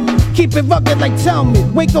Sabbath. Keep it rugged like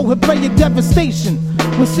Talmud. Waco, Hebraic devastation.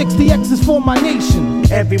 With 60 X's for my nation.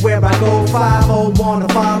 Everywhere I go, 5-0 wanna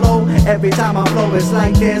follow. Every time I flow, it's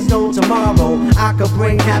like there's no tomorrow. I could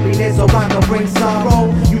bring happiness or I could bring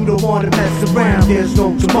sorrow. You don't wanna mess around, there's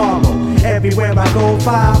no tomorrow. Everywhere I go,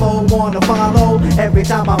 5-0 wanna follow. Every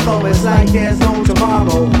time I flow, it's like there's no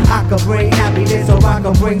tomorrow. I can bring happiness or I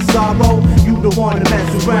can bring sorrow. You the one to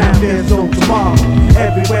mess around, there's no tomorrow.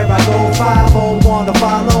 Everywhere I go, 5-0 wanna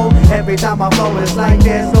follow. Every time I flow, it's like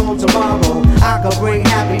there's no tomorrow. I can bring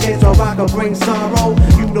happiness or I can bring sorrow.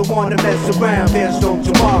 You the one to mess around, there's no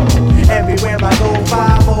tomorrow. Everywhere I go,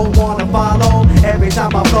 5-0 wanna follow. Every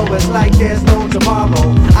time I flow, it's like there's no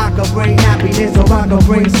tomorrow. I can bring happiness or I can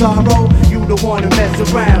bring sorrow. You the one to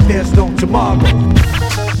mess around, there's no tomorrow.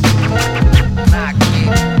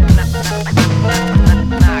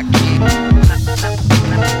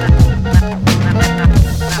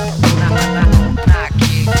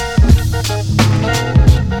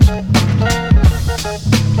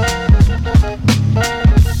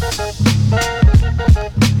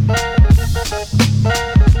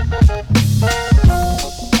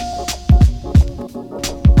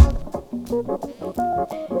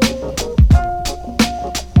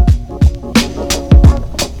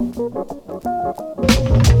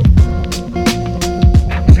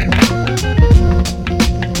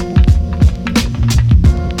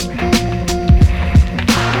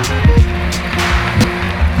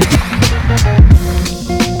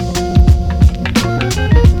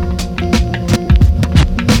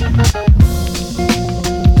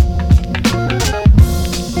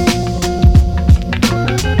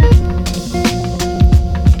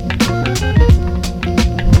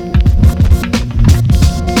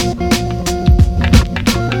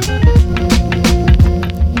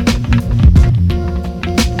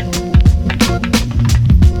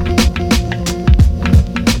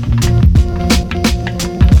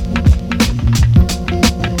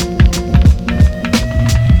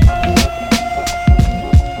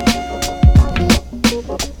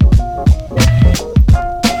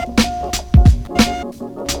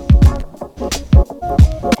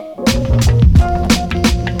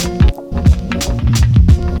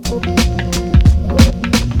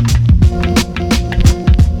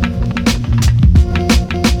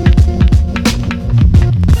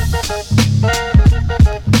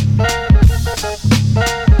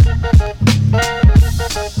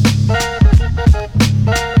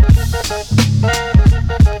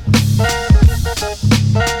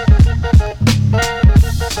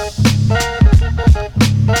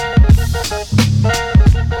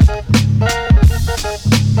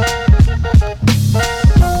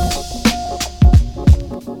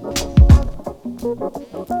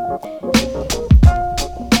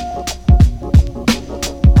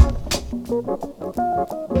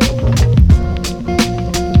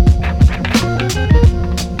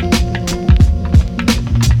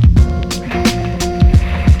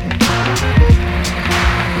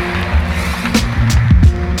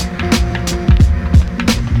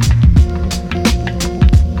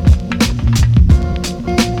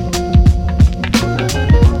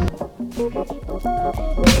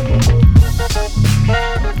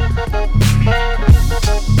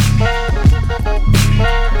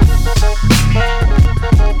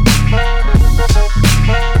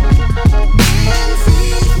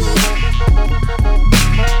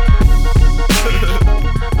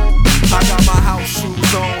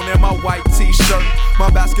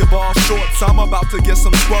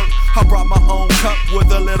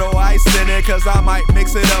 Cause I might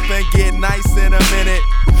mix it up and get nice in a minute.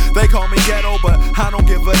 They call me ghetto, but I don't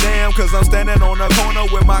give a damn. Cause I'm standing on the corner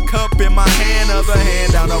with my cup in my hand. Other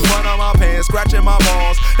hand down the front of my pants, scratching my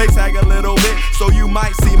balls. They sag a little bit, so you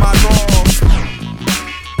might see my drawers.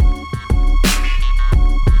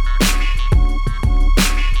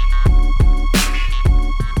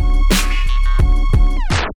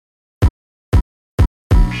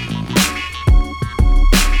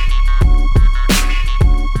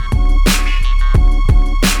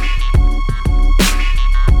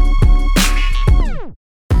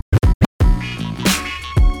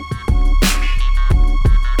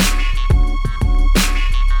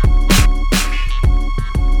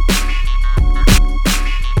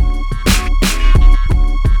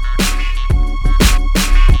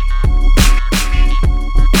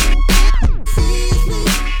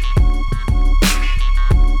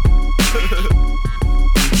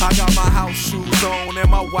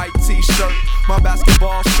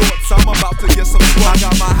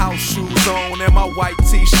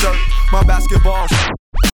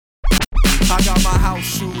 I got my house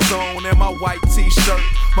shoes on and my my white t-shirt,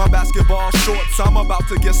 my basketball shorts, I'm about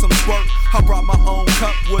to get some squirt. I brought my own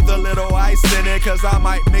cup with a little ice in it, cause I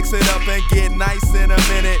might mix it up and get nice in a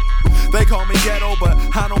minute. They call me ghetto, but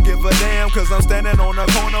I don't give a damn, cause I'm standing on the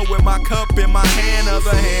corner with my cup in my hand.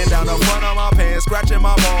 Other hand down the front of my pants, scratching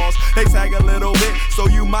my balls. They sag a little bit, so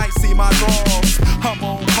you might see my drawers. I'm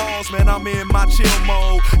on pause, man, I'm in my chill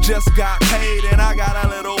mode. Just got paid and I got a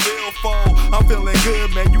little bill fold. I'm feeling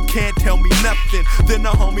good, man, you can't tell me nothing. Then the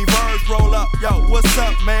homie Birds roll up, yo, what's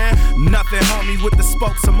up, man? Nothing, homie, with the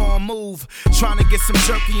spokes, I'm on move. Trying to get some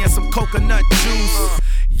jerky and some coconut juice.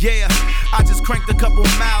 Yeah, I just cranked a couple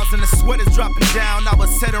miles and the sweat is dropping down. I was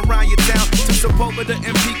set around your town, took some Bogota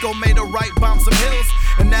and Pico, made a right, bomb some hills.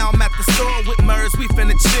 And now I'm at the store with Murs, we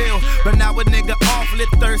finna chill. But now a nigga off lit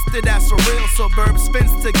thirsty, that's for real. So Burb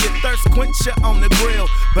spins to get thirst quencher on the grill.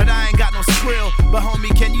 But I ain't got no skrill. But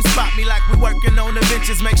homie, can you spot me like we working on the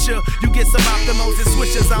benches? Make sure you get some Optimos and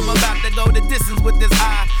switches. I'm about to go the distance with this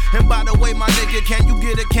eye. And by the way, my nigga, can you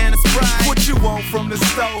get a can of Sprite? What you want from the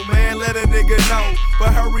store, man? Let a nigga know.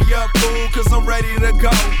 But hurry up, fool, cause I'm ready to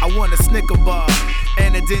go. I want a Snicker bar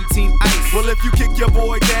and a Dentine ice. Well, if you kick your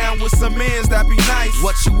boy down with some ends, that'd be nice.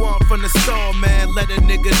 What you want from the store, man? Let a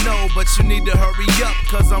nigga know. But you need to hurry up,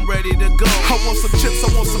 cause I'm ready to go. I want some chips,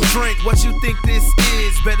 I want some drink. What you think this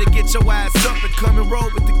is? Better get your ass up and come and roll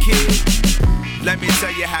with the kid. Let me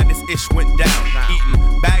tell you how this ish went down.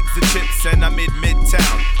 Eating bags of chips and I'm in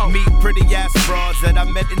Midtown. Meet pretty ass broads that I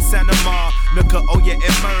met in Santa Monica, Oya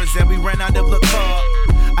and Murs, and we ran out of liquor.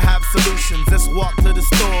 I have solutions, let's walk to the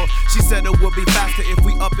store. She said it would be faster if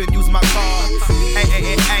we up and use my car.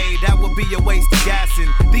 Hey, that would be a waste of gassing.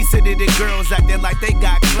 These city girls acting like they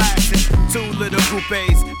got class. And 2 little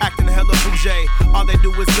groupies acting hella bougie. All they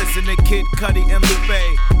do is listen to Kid Cudi and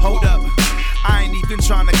Lupe. Hold up, I ain't even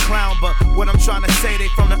trying to clown, but what I'm trying to say, they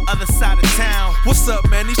from the other side of town. What's up,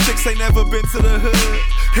 man? These chicks ain't never been to the hood.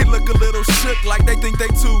 They look a little shook like they think they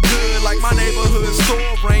too good. Like my neighborhood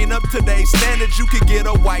store ain't up to their standards. You could get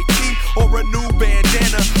a white tee or a new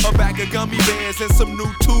bandana, a bag of gummy bears and some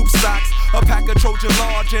new tube socks, a pack of Trojan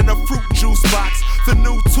Large and a fruit juice box, the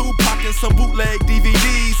new Tupac and some bootleg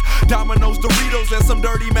DVDs, Domino's, Doritos and some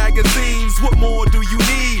dirty magazines. What more do you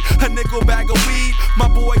need? A nickel bag of weed. My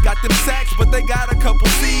boy got them sacks, but they got a couple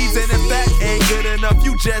seeds. And if that ain't good enough,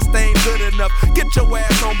 you just ain't good enough. Get your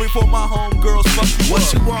ass home before my homegirls fuck you What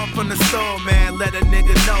up. you want from the store, man? Let a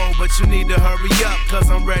nigga know. But you need to hurry up, cause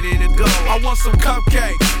I'm ready to go. I want some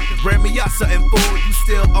cupcakes. Bring me out something, fool. You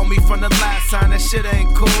still owe me from the last time, that shit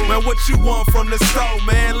ain't cool. Man, what you want from the store,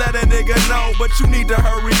 man? Let a nigga know. But you need to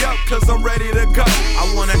hurry up, cause I'm ready to go.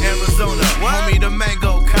 I want an Arizona, homie, the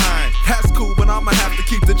mango kind. That's cool, but I'ma have to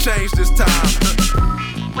keep the change this time.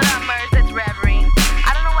 What up, Murs? It's Reverie.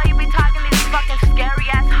 I don't know why you be talking to these fucking scary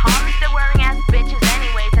ass Hollister wearing ass bitches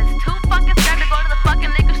anyways. It's too fucking scared to go to the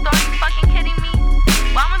fucking liquor store. You fucking kidding me?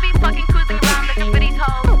 Well, I'ma be fucking cruising around looking for these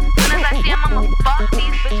hoes. As soon as I see them, I'ma fuck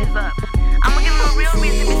these bitches up. I'ma give them a real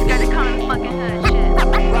reason to be scared to come in the fucking hood. Shit.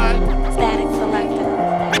 Static selected.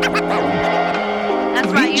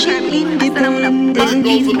 That's right, you heard me. I said I'm gonna fuck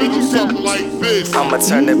these bitches up. I'ma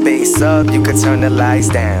turn the bass up, you can turn the lights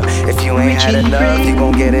down. If you ain't had enough, you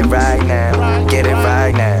gon' get it right now. Get it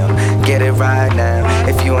right now, get it right now.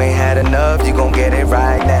 If you ain't had enough, you gon' get it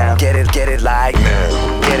right now. Get it like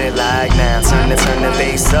now, get it like now. Turn the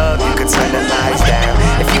bass up, you can turn the lights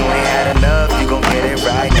down. If you ain't had enough, you gon' get it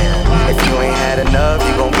right now. If you ain't had enough,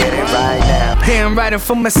 you gon' get it right now. Damn, writing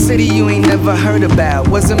from a city you ain't never heard about.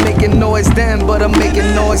 Wasn't making noise then, but I'm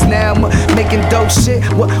making noise now. Making dope shit,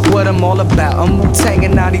 what I'm all about. I'm Wu-Tang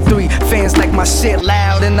in 93, fans like my shit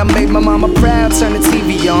loud. And I made my mama proud, turn the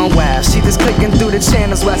TV on, wow. She just clicking through the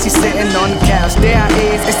channels while she's sitting on the couch. There I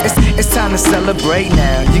is, it's time to celebrate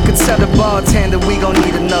now. You can tell the bartender we gon'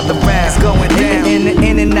 need another round. It's going down,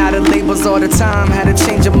 in and out of labels all the time. Had to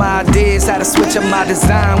change up my ideas, had to switch up my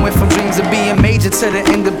design. Went from dreams of being major to the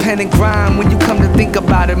independent grind. When you come to think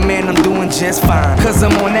about it, man, I'm doing just fine. Cause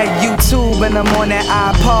I'm on that YouTube and I'm on that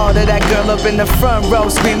iPod. Of that girl up in the front row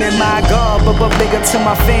screaming my God. But bigger to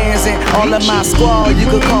my fans and all of my squad. You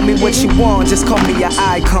can call me what you want, just call me your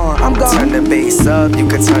icon. I'm gone. Turn the bass up, you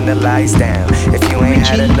can turn the lights down. If you ain't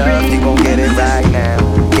had enough, you gon' get it right now.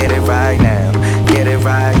 Get it right now, get it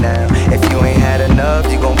right now. If you ain't had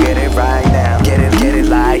enough, you gon' get it right now. Get it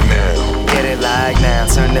like now, get it like now.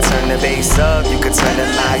 Turn the bass up, you can turn the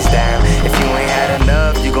lights down. If you ain't had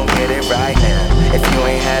enough, you gon' get it right now. If you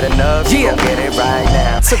ain't had enough, you gon' get it right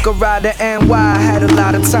now. Took a ride to NY, had a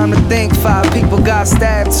lot of time to think. 5 people got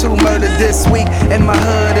stabbed, 2 murdered this week. In my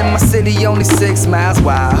hood, in my city, only 6 miles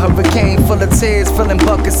wide. Hurricane full of tears, filling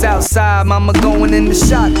buckets outside. Mama going into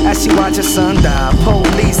shock as she watch her son die.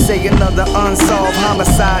 Police say another unsolved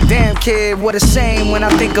homicide. Damn kid, what a shame when I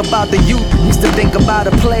think about the youth. Used to think about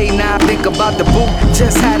a play, now I think about the boot.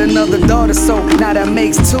 Just had another daughter, so now that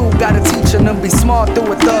makes 2. Gotta teach them to be smart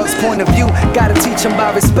through a thug's point of view. Gotta teach them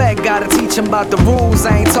about respect, gotta teach them about the rules.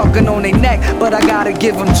 I ain't talking on their neck, but I gotta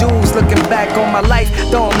give them jewels. Looking back on my life,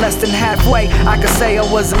 though I'm less than halfway, I could say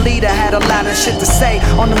I was a leader, had a lot of shit to say.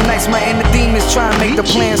 On them nights my inner demons try and make the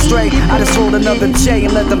plan straight, I just rolled another J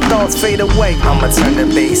and let them thoughts fade away. I'ma turn the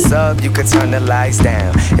bass up, you can turn the lights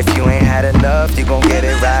down. If you ain't had enough, you gon' get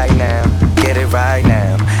it right now. Get it right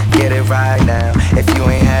now, get it right now. If you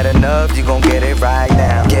ain't had enough, you gon' get it right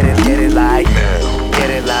now. Get it like now, get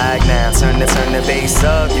it like now. Turn the bass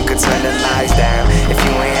up, you can turn the lights down. If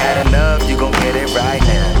you ain't had enough, you gon' get it right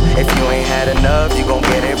now. If you ain't had enough, you gon'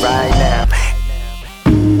 get it right now.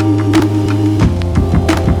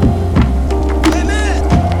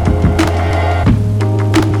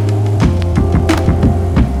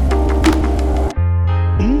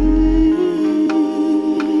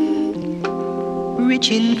 Rich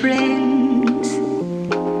in friends,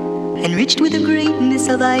 enriched with the greatness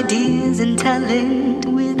of ideas and talent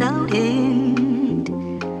without